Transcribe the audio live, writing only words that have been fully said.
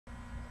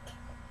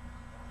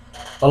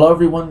Hello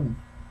everyone,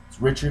 it's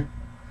Richard.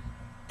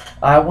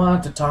 I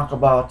wanted to talk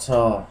about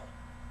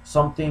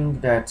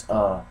something that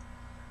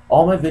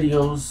all my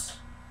videos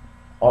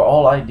are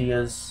all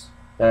ideas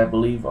that I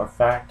believe are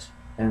fact,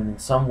 and in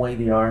some way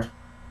they are.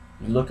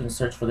 You look and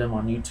search for them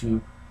on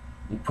YouTube,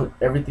 you put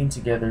everything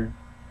together,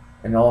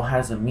 and it all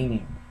has a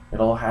meaning. It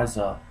all has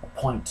a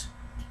point,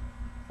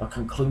 a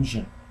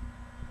conclusion,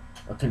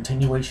 a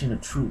continuation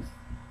of truth.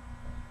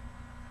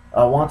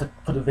 I want to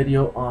put a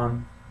video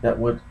on that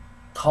would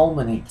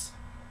culminate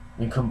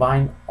and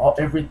combine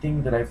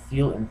everything that I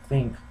feel and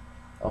think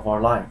of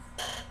our life,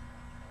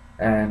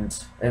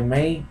 and it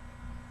may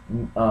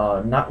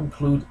not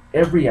include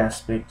every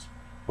aspect,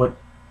 but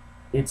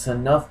it's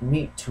enough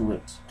meat to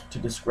it to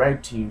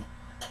describe to you,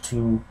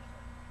 to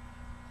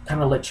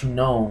kind of let you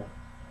know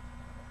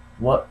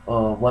what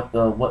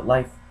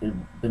life,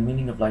 the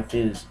meaning of life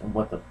is, and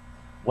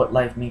what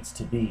life needs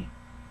to be.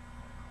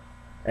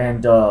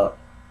 And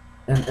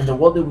in the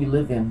world that we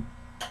live in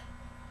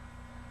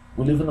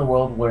a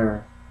world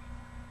where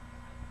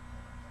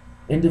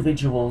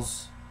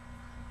individuals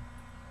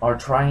are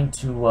trying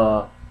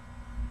to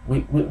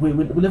we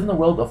live in a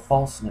world of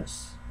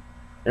falseness.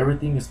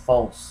 Everything is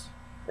false,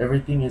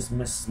 everything is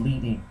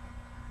misleading,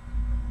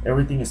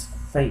 everything is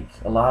fake.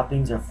 A lot of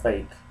things are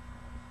fake.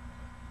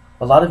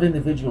 A lot of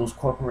individuals,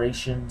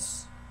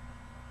 corporations,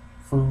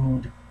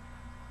 food,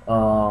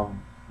 here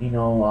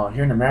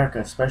in America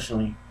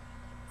especially,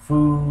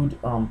 food,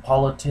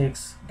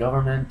 politics,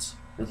 government,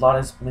 there's a lot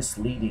of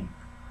misleading,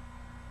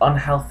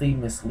 unhealthy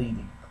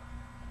misleading,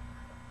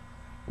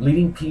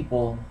 leading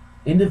people,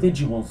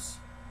 individuals,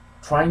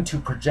 trying to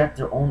project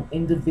their own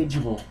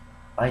individual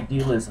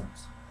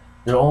idealisms,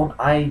 their own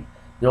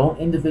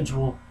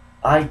individual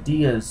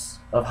ideas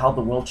of how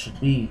the world should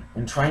be,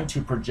 and trying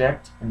to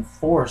project and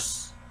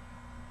force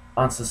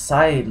on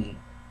society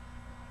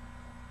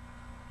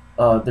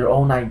their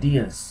own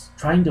ideas,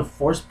 trying to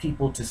force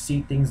people to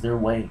see things their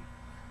way,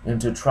 and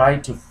to try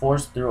to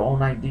force their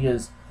own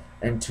ideas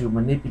and to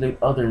manipulate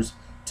others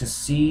to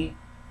see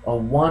a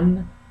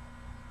one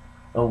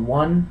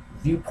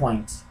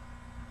viewpoint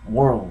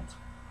world,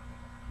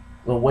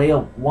 the way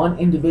one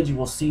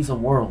individual sees a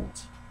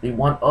world. They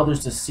want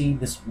others to see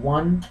this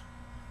one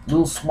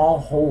little small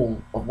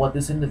hole of what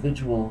this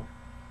individual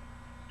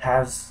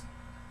has,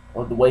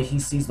 or the way he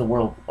sees the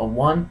world, a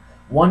one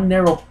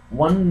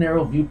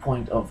narrow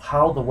viewpoint of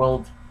how the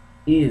world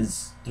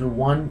is, through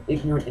one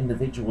ignorant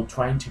individual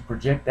trying to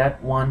project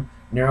that one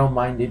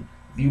narrow-minded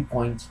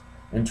viewpoint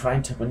and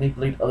trying to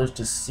manipulate others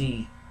to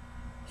see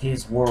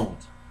his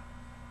world.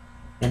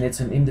 And it's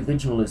an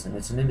individualism,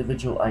 it's an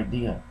individual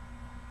idea,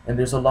 and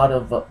there's a lot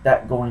of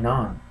that going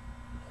on.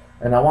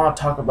 And I want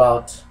to talk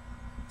about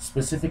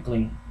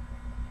specifically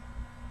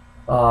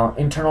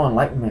internal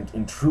enlightenment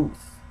and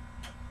truth,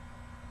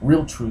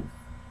 real truth.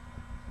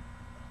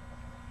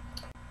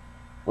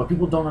 What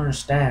people don't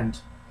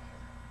understand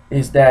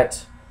is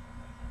that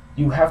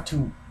you have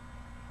to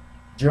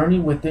journey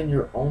within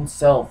your own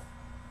self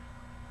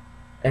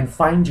and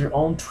find your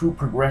own true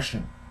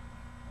progression.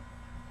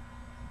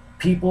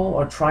 People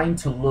are trying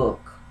to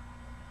look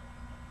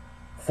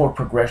for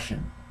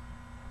progression,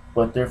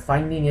 but they're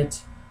finding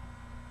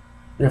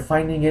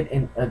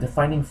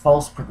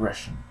false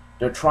progression.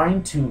 They're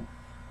trying to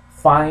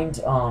find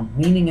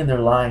meaning in their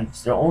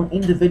lives, their own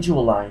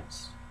individual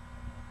lives,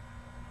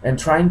 and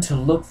trying to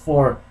look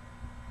for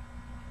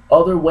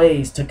other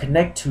ways to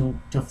connect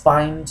to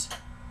find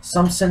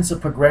some sense of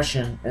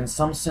progression and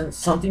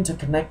something to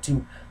connect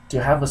to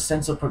have a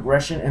sense of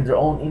progression in their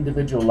own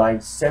individual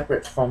lives,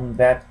 separate from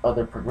that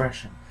other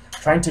progression.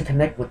 Trying to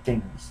connect with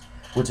things,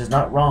 which is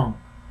not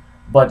wrong,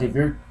 but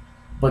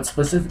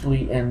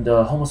specifically in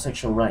the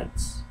homosexual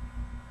rights,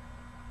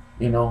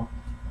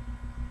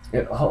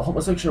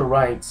 homosexual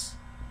rights,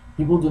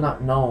 people do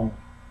not know,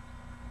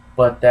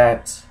 but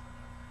that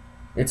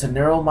it's a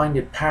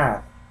narrow-minded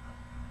path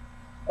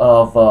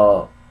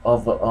of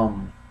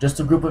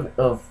just a group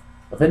of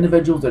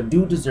individuals that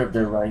do deserve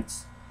their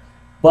rights,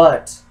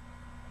 but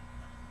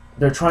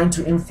they're trying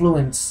to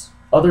influence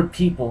other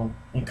people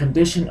and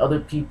condition other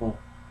people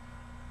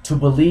to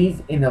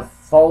believe in a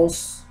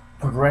false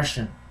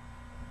progression,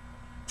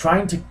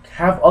 trying to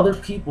have other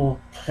people,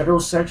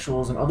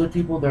 heterosexuals and other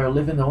people that are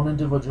living their own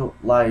individual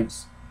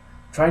lives,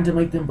 trying to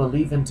make them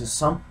believe in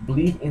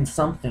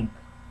something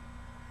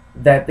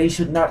that they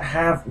should not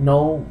have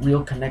no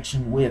real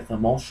connection with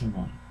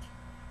emotionally.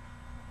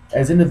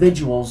 As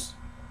individuals,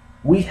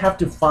 we have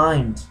to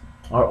find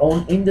our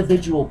own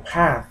individual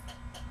path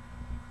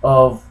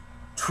of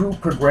true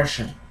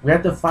progression. We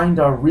have to find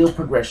our real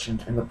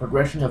progression, and the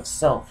progression of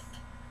self,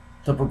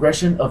 the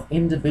progression of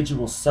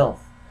individual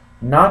self,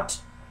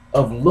 not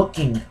of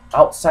looking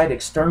outside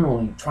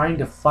externally, trying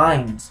to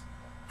find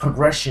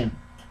progression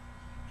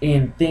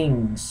in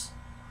things,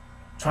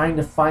 trying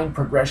to find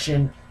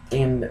progression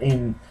in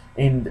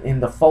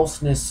the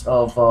falseness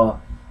of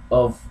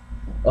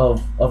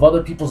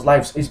other people's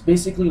lives. Is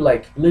basically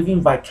like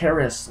living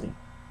vicariously.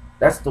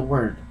 That's the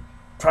word.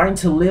 Trying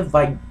to live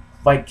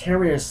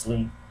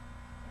vicariously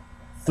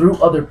through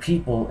other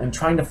people and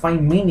trying to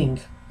find meaning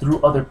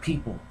through other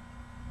people.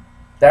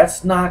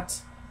 That's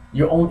not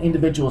your own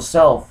individual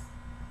self.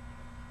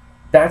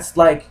 That's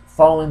like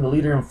following the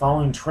leader and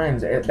following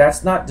trends.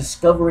 That's not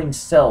discovering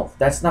self.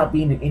 That's not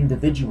being an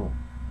individual.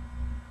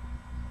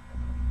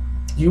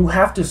 You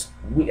have to,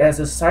 as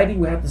a society,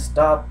 we have to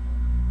stop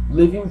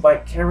living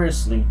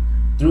vicariously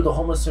through the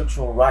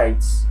homosexual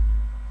rights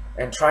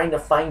and trying to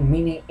find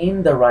meaning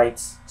in the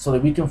rights so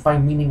that we can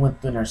find meaning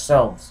within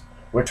ourselves.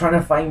 We're trying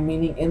to find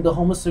meaning in the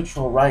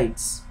homosexual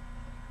rights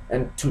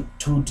and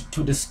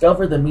to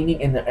discover the meaning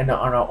in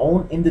our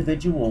own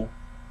individual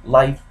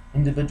life,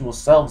 individual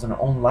selves in our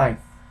own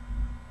life.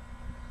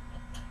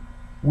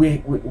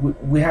 We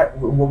have,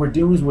 what we're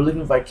doing is we're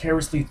living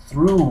vicariously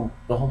through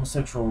the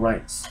homosexual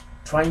rights,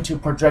 trying to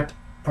project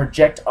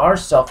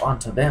ourselves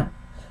onto them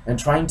and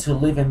trying to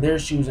live in their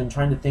shoes and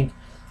trying to think,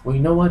 well,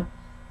 you know what,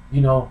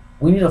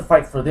 we need to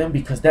fight for them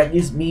because that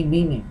gives me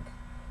meaning.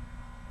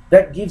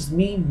 That gives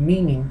me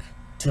meaning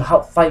to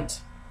help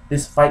fight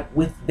this fight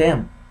with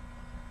them.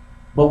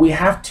 But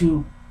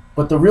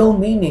the real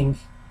meaning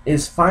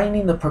is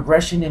finding the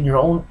progression in your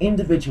own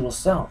individual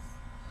self,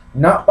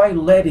 not by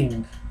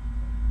letting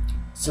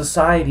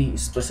society,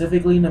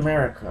 specifically in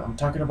America, I'm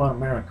talking about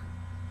America.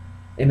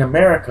 In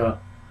America,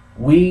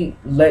 we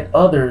let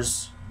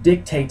others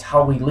dictate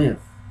how we live.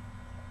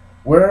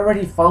 We're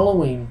already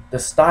following the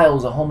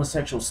styles, the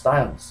homosexual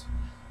styles.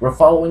 We're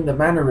following the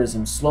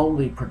mannerisms,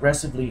 slowly,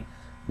 progressively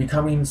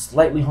becoming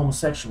slightly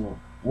homosexual,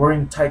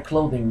 wearing tight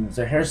clothing,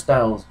 the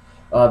hairstyles,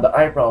 the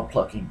eyebrow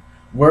plucking.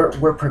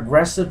 We're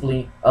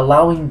progressively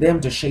allowing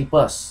them to shape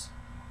us.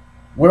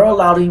 We're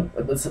allowing,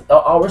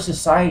 our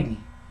society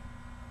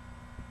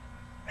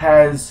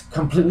has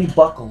completely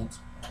buckled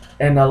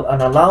and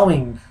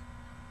allowing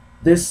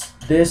this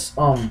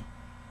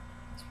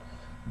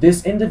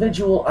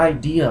individual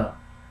idea,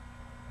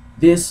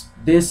 this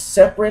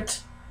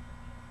separate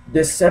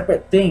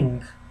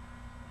thing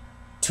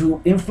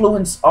to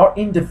influence our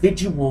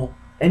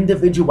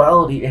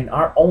individuality and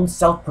our own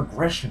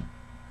self-progression.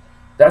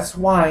 That's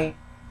why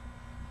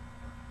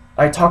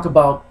I talk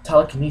about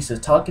telekinesis.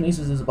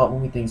 Telekinesis is about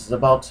many things. It's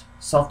about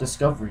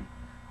self-discovery,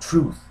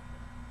 truth,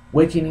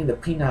 awakening the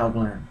pineal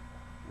gland,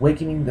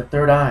 awakening the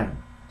third eye,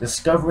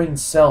 discovering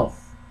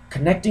self,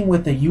 connecting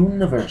with the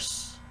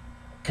universe,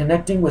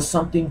 connecting with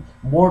something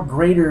more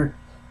greater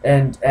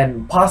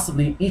and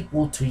possibly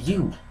equal to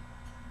you,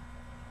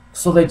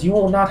 so that you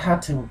will not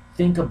have to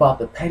think about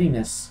the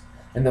pettiness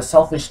and the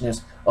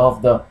selfishness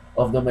of the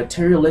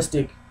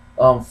materialistic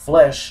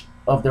flesh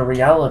of the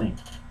reality.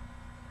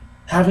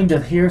 Having to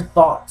hear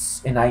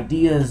thoughts and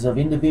ideas of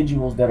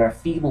individuals that are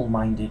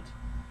feeble-minded,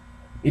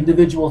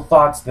 individual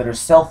thoughts that are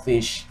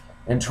selfish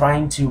and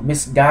trying to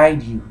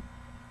misguide you,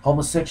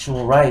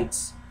 homosexual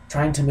rights,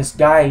 trying to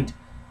misguide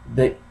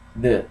the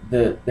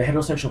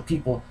heterosexual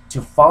people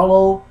to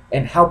follow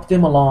and help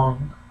them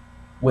along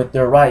with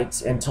their rights,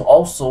 and to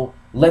also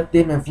let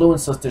them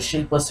influence us to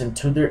shape us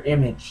into their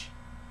image.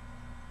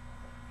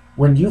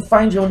 When you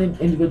find your own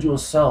individual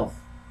self,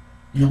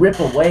 you rip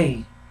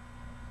away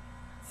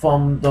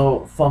from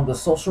the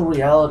social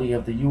reality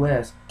of the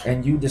US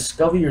and you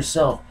discover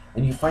yourself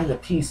and you find the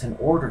peace and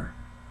order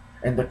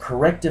and the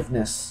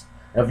correctiveness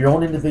of your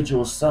own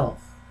individual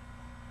self.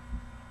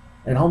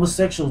 And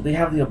homosexuals, they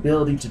have the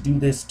ability to do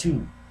this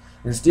too.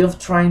 Instead of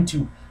trying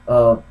to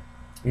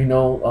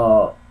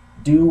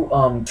do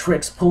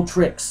tricks, pull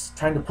tricks,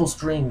 trying to pull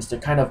strings to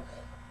kind of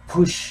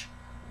push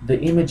the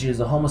images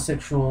of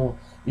homosexual,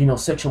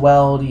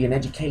 sexuality and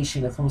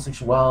education of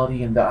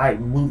homosexuality and the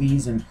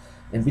movies and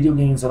video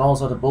games and all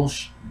this other bull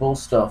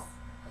stuff.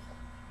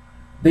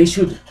 They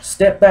should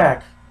step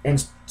back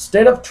and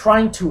instead of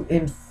trying to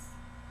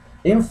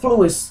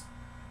influence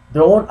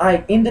their own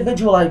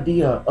individual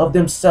idea of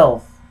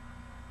themselves,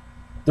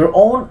 their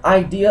own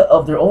idea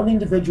of their own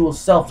individual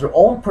self, their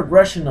own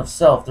progression of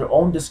self, their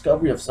own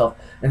discovery of self,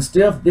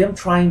 instead of them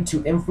trying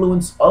to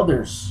influence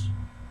others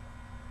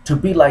to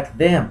be like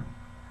them,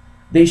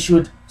 they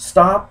should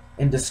stop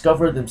and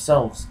discover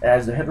themselves,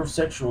 as the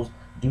heterosexuals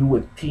do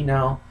with the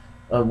pineal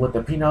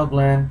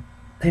gland,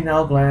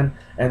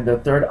 and the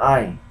third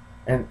eye,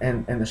 and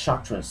the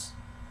chakras.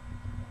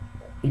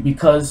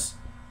 Because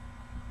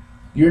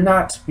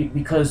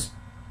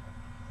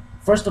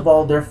first of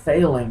all, they're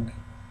failing.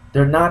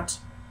 They're not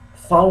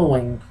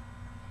following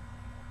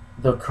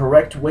the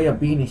correct way of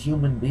being a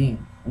human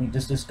being. We're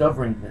just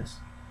discovering this.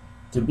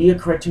 To be a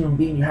correct human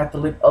being, you have to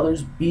let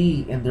others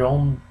be in their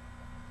own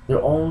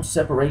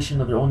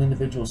separation of their own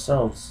individual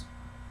selves,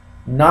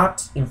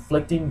 not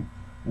inflicting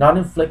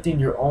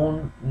your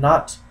own,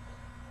 not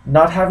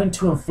having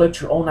to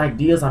inflict your own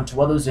ideas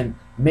onto others and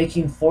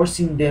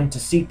forcing them to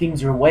see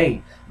things your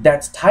way.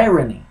 That's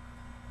tyranny.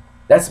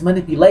 That's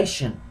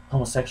manipulation,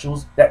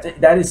 homosexuals.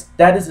 That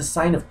is a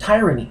sign of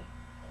tyranny.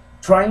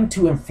 Trying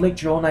to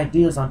inflict your own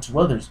ideas onto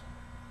others.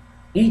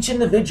 Each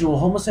individual,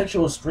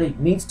 homosexual or straight,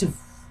 needs to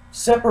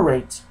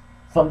separate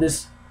from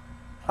this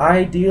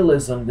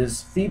idealism,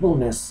 this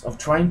feebleness of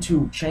trying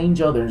to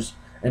change others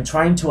and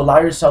trying to allow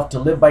yourself to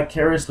live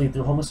vicariously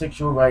through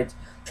homosexual rights,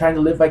 trying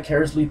to live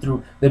vicariously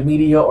through the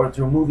media or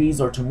through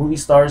movies or to movie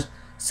stars.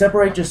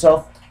 Separate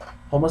yourself,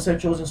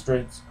 homosexuals and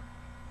straights.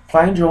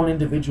 Find your own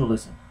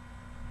individualism.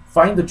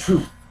 Find the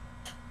truth.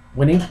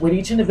 When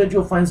each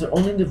individual finds their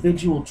own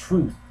individual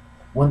truth,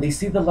 when they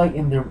see the light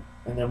in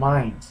their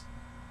minds,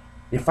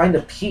 they find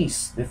a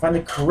peace, they find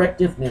the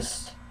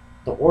correctiveness,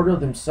 the order of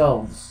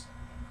themselves,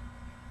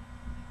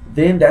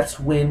 then that's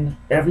when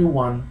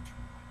everyone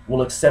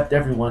will accept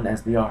everyone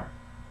as they are.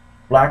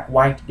 Black,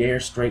 white, gay or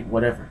straight,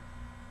 whatever.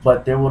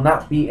 But there will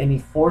not be any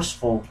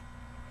forceful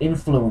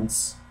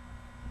influence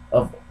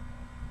of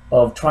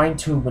trying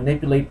to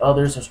manipulate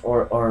others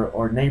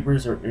or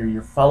neighbors or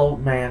your fellow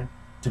man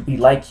to be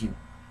like you.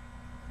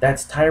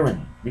 That's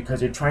tyranny,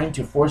 because you're trying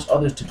to force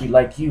others to be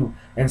like you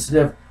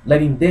instead of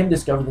letting them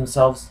discover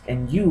themselves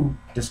and you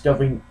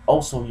discovering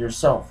also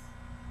yourself.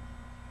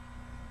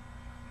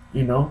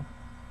 You know?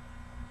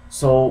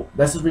 So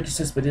that's what Ricky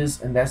says it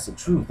is, and that's the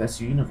truth. That's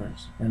the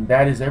universe. And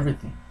that is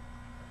everything.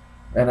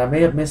 And I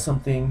may have missed some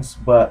things,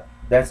 but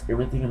that's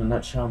everything in a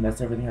nutshell, and that's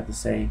everything I have to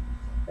say.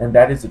 And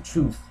that is the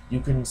truth.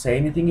 You can say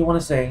anything you want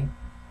to say.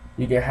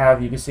 You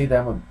can say that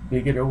I'm a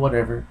bigot or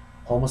whatever,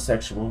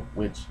 homosexual,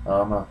 which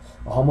I'm a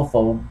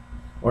homophobe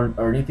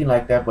or anything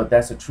like that, but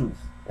that's the truth.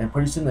 And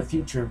pretty soon in the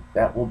future,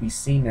 that will be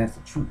seen as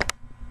the truth.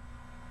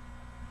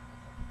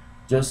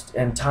 Just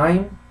in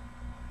time,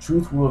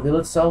 truth will reveal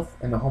itself,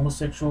 and the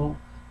homosexual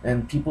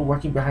and people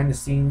working behind the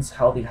scenes,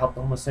 how they help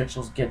the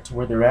homosexuals get to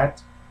where they're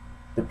at,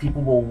 the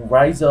people will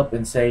rise up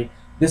and say,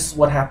 this is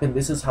what happened,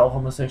 this is how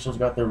homosexuals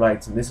got their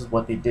rights, and this is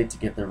what they did to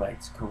get their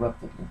rights,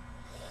 corruptedly.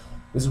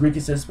 This is Ricky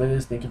Says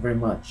Thank you very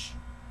much.